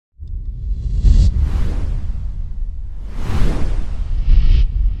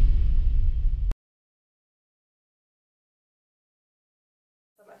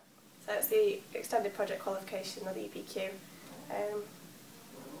the extended project qualification, or the EPQ.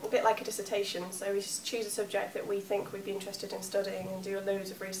 A bit like a dissertation, so we just choose a subject that we think we'd be interested in studying and do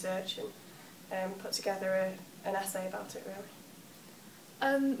loads of research and put together an essay about it,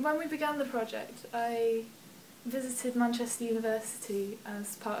 really. When we began the project, I visited Manchester University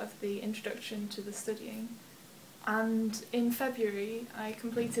as part of the introduction to the studying, and in February I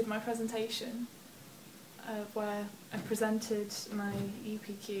completed my presentation where I presented my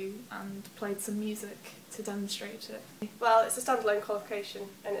EPQ and played some music to demonstrate it. Well, it's a standalone qualification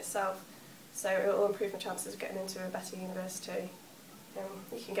in itself, so it will improve my chances of getting into a better university.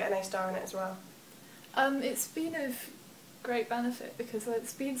 You can get an A-star in it as well. It's been of great benefit because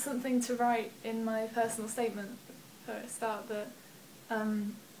it's been something to write in my personal statement for a start that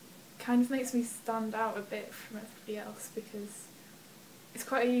kind of makes me stand out a bit from everybody else because it's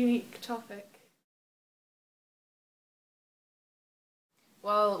quite a unique topic.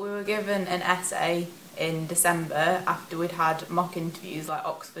 Well, we were given an essay in December after we'd had mock interviews, like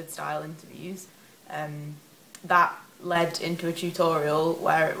Oxford-style interviews. That led into a tutorial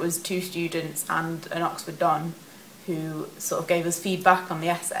where it was 2 students and an Oxford Don who sort of gave us feedback on the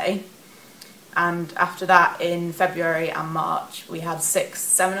essay. And after that, in February and March, we had 6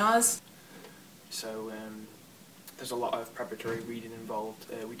 seminars. So there's a lot of preparatory reading involved.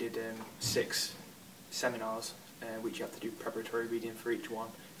 We did 6 seminars, which you have to do preparatory reading for each one.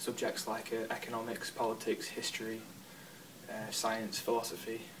 Subjects like economics, politics, history, science,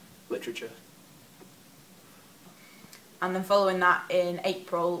 philosophy, literature. And then following that, in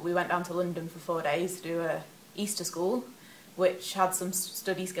April, we went down to London for 4 days to do a Easter school, which had some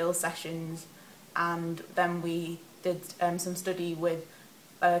study skills sessions, and then we did some study with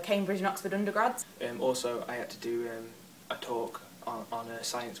Cambridge and Oxford undergrads. Also, I had to do a talk on a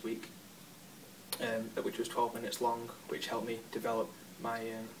science week, which was 12 minutes long, which helped me develop my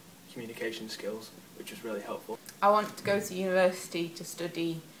communication skills, which was really helpful. I want to go to university to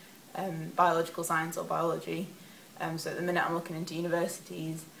study biological science or biology, so at the minute I'm looking into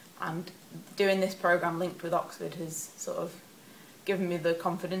universities, and doing this programme linked with Oxford has sort of given me the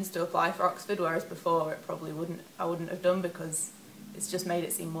confidence to apply for Oxford, whereas before I wouldn't have done because it's just made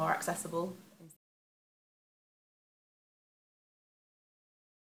it seem more accessible.